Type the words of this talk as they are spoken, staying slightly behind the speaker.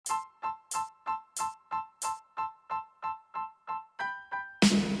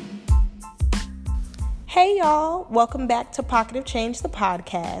Hey y'all, welcome back to Pocket of Change, the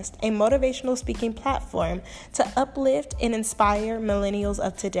podcast, a motivational speaking platform to uplift and inspire millennials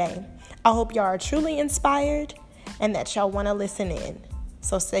of today. I hope y'all are truly inspired and that y'all want to listen in.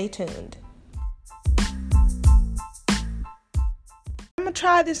 So stay tuned. I'm going to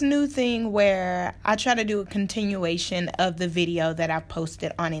try this new thing where I try to do a continuation of the video that I've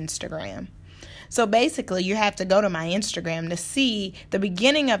posted on Instagram. So basically, you have to go to my Instagram to see the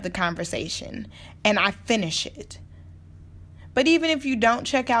beginning of the conversation, and I finish it. But even if you don't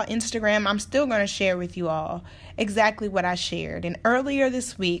check out Instagram, I'm still going to share with you all exactly what I shared. And earlier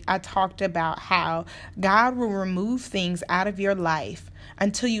this week, I talked about how God will remove things out of your life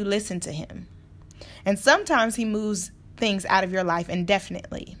until you listen to Him. And sometimes He moves things out of your life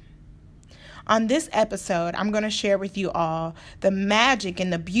indefinitely. On this episode, I'm going to share with you all the magic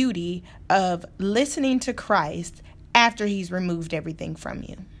and the beauty of listening to Christ after He's removed everything from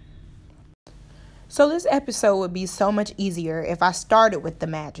you. So this episode would be so much easier if I started with the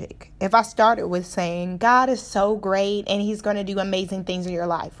magic. If I started with saying, God is so great and He's going to do amazing things in your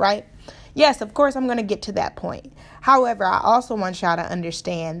life, right? Yes, of course, I'm going to get to that point. However, I also want y'all to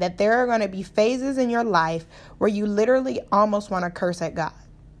understand that there are going to be phases in your life where you literally almost want to curse at God.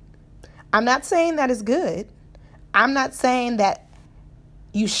 I'm not saying that is good. I'm not saying that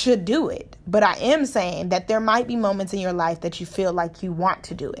you should do it. But I am saying that there might be moments in your life that you feel like you want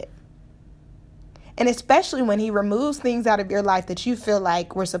to do it. And especially when He removes things out of your life that you feel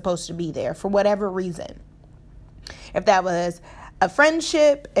like were supposed to be there for whatever reason. If that was a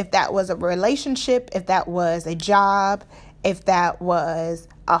friendship, if that was a relationship, if that was a job, if that was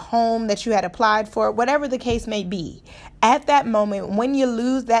a home that you had applied for, whatever the case may be. At that moment, when you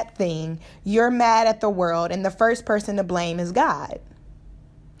lose that thing, you're mad at the world, and the first person to blame is God.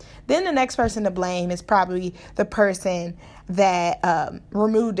 Then the next person to blame is probably the person that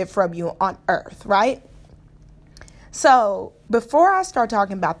removed it from you on earth, right? So before I start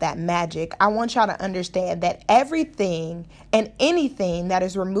talking about that magic, I want y'all to understand that everything and anything that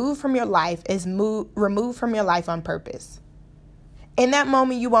is removed from your life is removed from your life on purpose. In that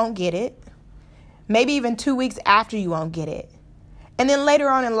moment, you won't get it. Maybe even 2 weeks after, you won't get it. And then later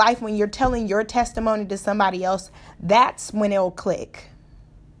on in life, when you're telling your testimony to somebody else, that's when it'll click.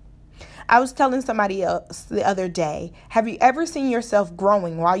 I was telling somebody else the other day, have you ever seen yourself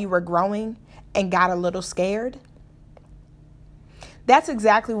growing while you were growing and got a little scared? That's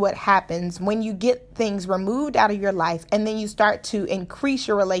exactly what happens when you get things removed out of your life and then you start to increase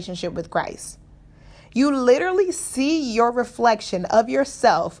your relationship with Christ. You literally see your reflection of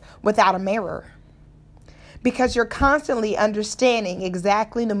yourself without a mirror because you're constantly understanding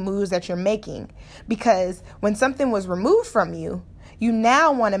exactly the moves that you're making. Because when something was removed from you, you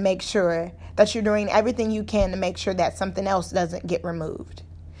now want to make sure that you're doing everything you can to make sure that something else doesn't get removed.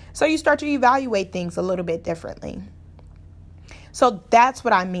 So you start to evaluate things a little bit differently. So that's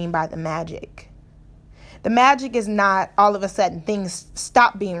what I mean by the magic. The magic is not all of a sudden things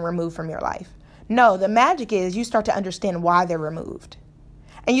stop being removed from your life. No, the magic is you start to understand why they're removed.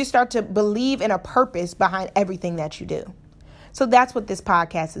 And you start to believe in a purpose behind everything that you do. So that's what this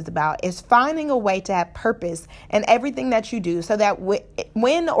podcast is about, is finding a way to have purpose in everything that you do so that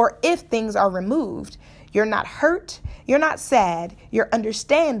when or if things are removed, you're not hurt, you're not sad, you're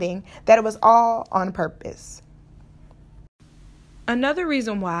understanding that it was all on purpose. Another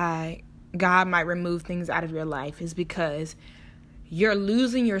reason why God might remove things out of your life is because you're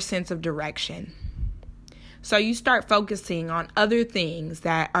losing your sense of direction. So you start focusing on other things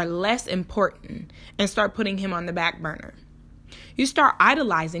that are less important and start putting Him on the back burner. You start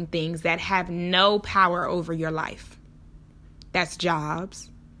idolizing things that have no power over your life. That's jobs,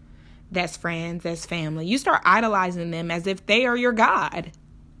 that's friends, that's family. You start idolizing them as if they are your God.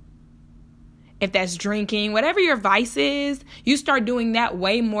 If that's drinking, whatever your vice is, you start doing that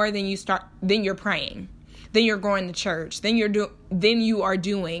way more than you're praying. Then you're going to church. Then you are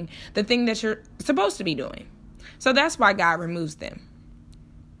doing the thing that you're supposed to be doing. So that's why God removes them.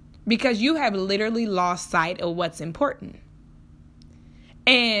 Because you have literally lost sight of what's important.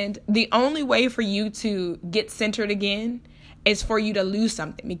 And the only way for you to get centered again is for you to lose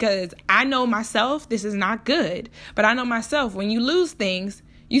something. Because I know myself, this is not good. But I know myself, when you lose things,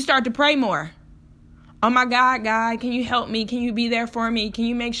 you start to pray more. Oh my God, can you help me? Can you be there for me? Can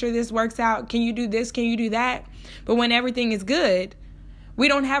you make sure this works out? Can you do this? Can you do that? But when everything is good, we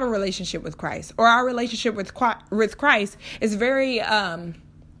don't have a relationship with Christ. Or our relationship with Christ is very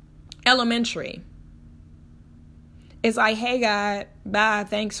elementary. It's like, hey, God, bye.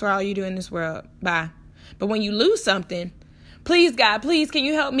 Thanks for all you do in this world. Bye. But when you lose something, please, God, please, can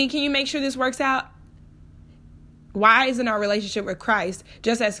you help me? Can you make sure this works out? Why isn't our relationship with Christ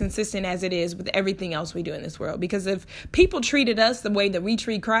just as consistent as it is with everything else we do in this world? Because if people treated us the way that we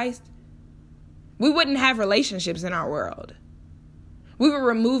treat Christ, we wouldn't have relationships in our world. We would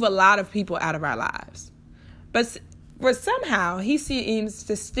remove a lot of people out of our lives. But somehow he seems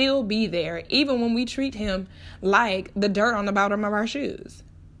to still be there, even when we treat him like the dirt on the bottom of our shoes.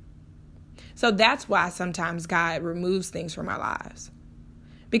 So that's why sometimes God removes things from our lives,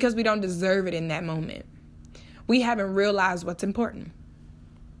 because we don't deserve it in that moment. We haven't realized what's important.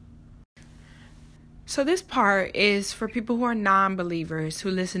 So this part is for people who are non-believers who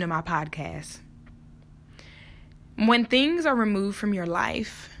listen to my podcast. When things are removed from your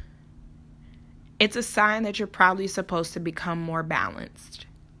life, it's a sign that you're probably supposed to become more balanced,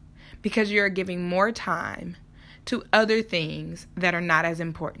 because you're giving more time to other things that are not as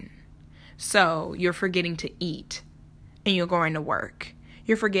important. So you're forgetting to eat and you're going to work.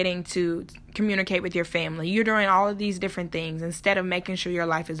 You're forgetting to communicate with your family. You're doing all of these different things instead of making sure your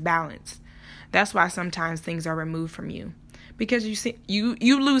life is balanced. That's why sometimes things are removed from you, because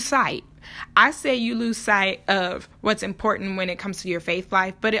you lose sight. I say you lose sight of what's important when it comes to your faith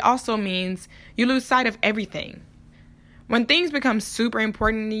life, but it also means you lose sight of everything. When things become super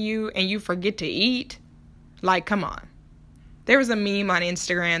important to you and you forget to eat, like, come on. There was a meme on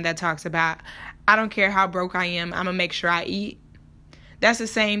Instagram that talks about, I don't care how broke I am, I'm going to make sure I eat. That's the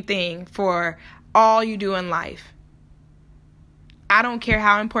same thing for all you do in life. I don't care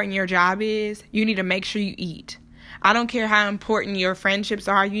how important your job is, you need to make sure you eat. I don't care how important your friendships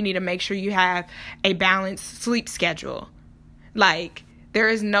are, you need to make sure you have a balanced sleep schedule. Like, there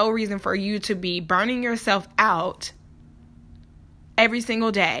is no reason for you to be burning yourself out every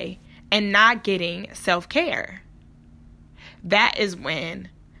single day and not getting self-care. That is when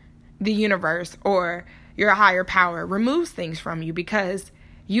the universe or your higher power removes things from you, because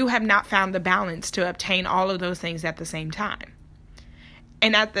you have not found the balance to obtain all of those things at the same time.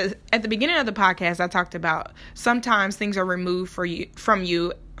 And at the beginning of the podcast, I talked about sometimes things are removed from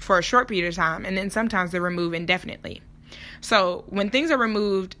you for a short period of time, and then sometimes they're removed indefinitely. So when things are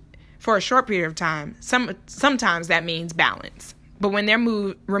removed for a short period of time, sometimes that means balance. But when they're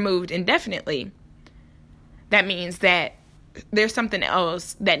removed indefinitely, that means that there's something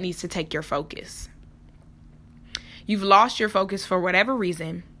else that needs to take your focus. You've lost your focus for whatever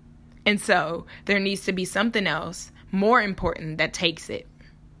reason, and so there needs to be something else more important that takes it.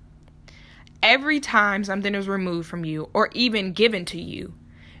 Every time something is removed from you or even given to you,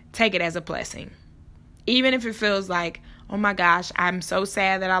 take it as a blessing. Even if it feels like, oh my gosh, I'm so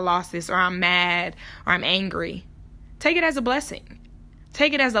sad that I lost this, or I'm mad, or I'm angry. Take it as a blessing.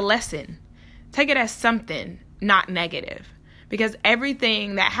 Take it as a lesson. Take it as something not negative. Because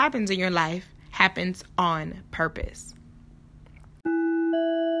everything that happens in your life happens on purpose.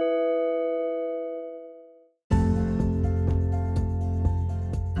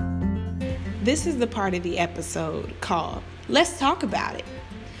 This is the part of the episode called Let's Talk About It,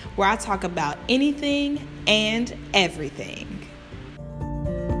 where I talk about anything and everything.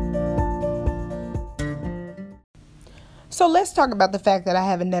 So let's talk about the fact that I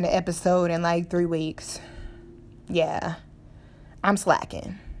haven't done an episode in like 3 weeks. Yeah, I'm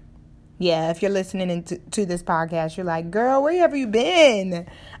slacking. Yeah, if you're listening to this podcast, you're like, girl, where have you been?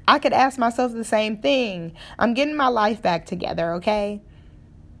 I could ask myself the same thing. I'm getting my life back together, okay?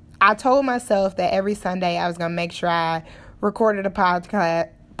 I told myself that every Sunday I was going to make sure I recorded a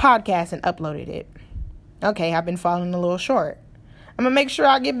podcast and uploaded it. Okay, I've been falling a little short. I'm going to make sure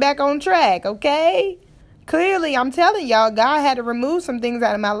I get back on track, okay? Clearly, I'm telling y'all, God had to remove some things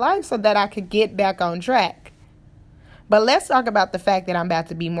out of my life so that I could get back on track. But let's talk about the fact that I'm about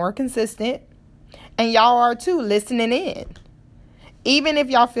to be more consistent. And y'all are too, listening in. Even if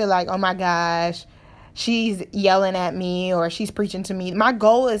y'all feel like, oh my gosh, she's yelling at me or she's preaching to me. My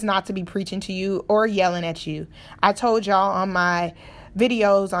goal is not to be preaching to you or yelling at you. I told y'all on my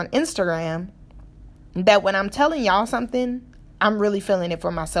videos on Instagram that when I'm telling y'all something, I'm really feeling it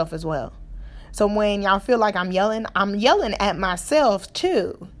for myself as well. So when y'all feel like I'm yelling at myself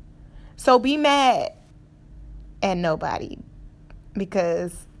too. So be mad at nobody,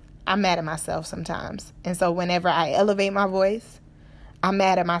 because I'm mad at myself sometimes. And so whenever I elevate my voice, I'm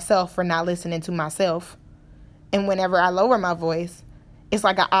mad at myself for not listening to myself. And whenever I lower my voice, it's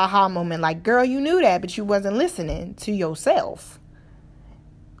like an aha moment. Like, girl, you knew that, but you wasn't listening to yourself.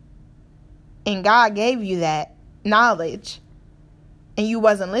 And God gave you that knowledge, and you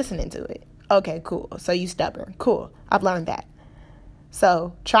wasn't listening to it. Okay, cool. So you stubborn. Cool. I've learned that.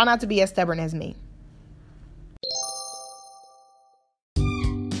 So try not to be as stubborn as me.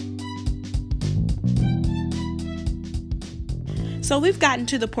 So we've gotten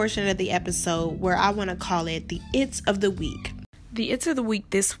to the portion of the episode where I want to call it the It's of the Week. The It's of the Week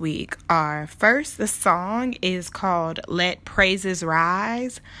this week are, first, the song is called Let Praises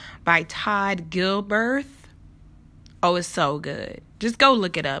Rise by Todd Gilbert. Oh, it's so good. Just go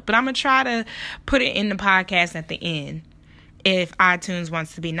look it up. But I'm going to try to put it in the podcast at the end if iTunes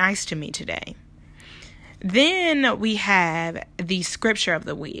wants to be nice to me today. Then we have the scripture of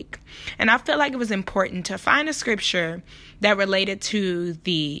the week. And I felt like it was important to find a scripture that related to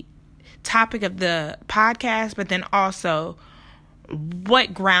the topic of the podcast, but then also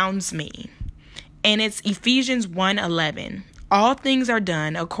what grounds me. And it's Ephesians 1:11. All things are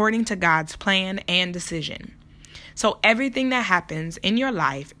done according to God's plan and decision. So everything that happens in your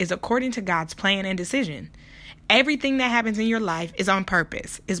life is according to God's plan and decision. Everything that happens in your life is on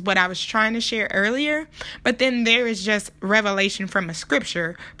purpose, is what I was trying to share earlier. But then there is just revelation from a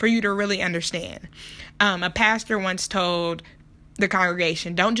scripture for you to really understand. A pastor once told the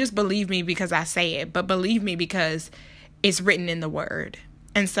congregation, don't just believe me because I say it, but believe me because it's written in the word.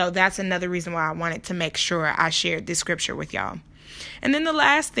 And so that's another reason why I wanted to make sure I shared this scripture with y'all. And then the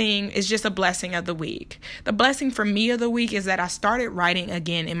last thing is just a blessing of the week. The blessing for me of the week is that I started writing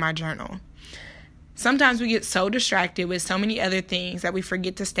again in my journal. Sometimes we get so distracted with so many other things that we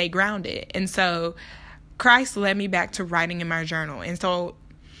forget to stay grounded. And so Christ led me back to writing in my journal. And so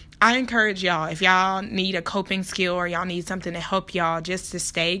I encourage y'all, if y'all need a coping skill or y'all need something to help y'all just to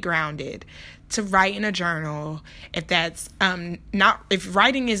stay grounded, to write in a journal. If that's if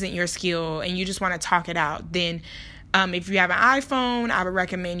writing isn't your skill and you just want to talk it out, then if you have an iPhone, I would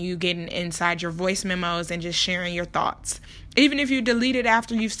recommend you getting inside your voice memos and just sharing your thoughts. Even if you delete it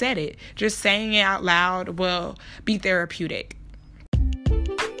after you've said it, just saying it out loud will be therapeutic.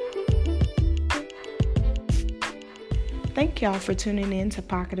 Thank y'all for tuning in to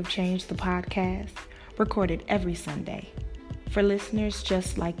Pocket of Change, the podcast, recorded every Sunday for listeners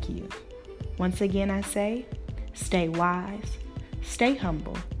just like you. Once again, I say, stay wise, stay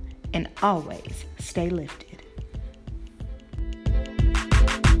humble, and always stay lifted.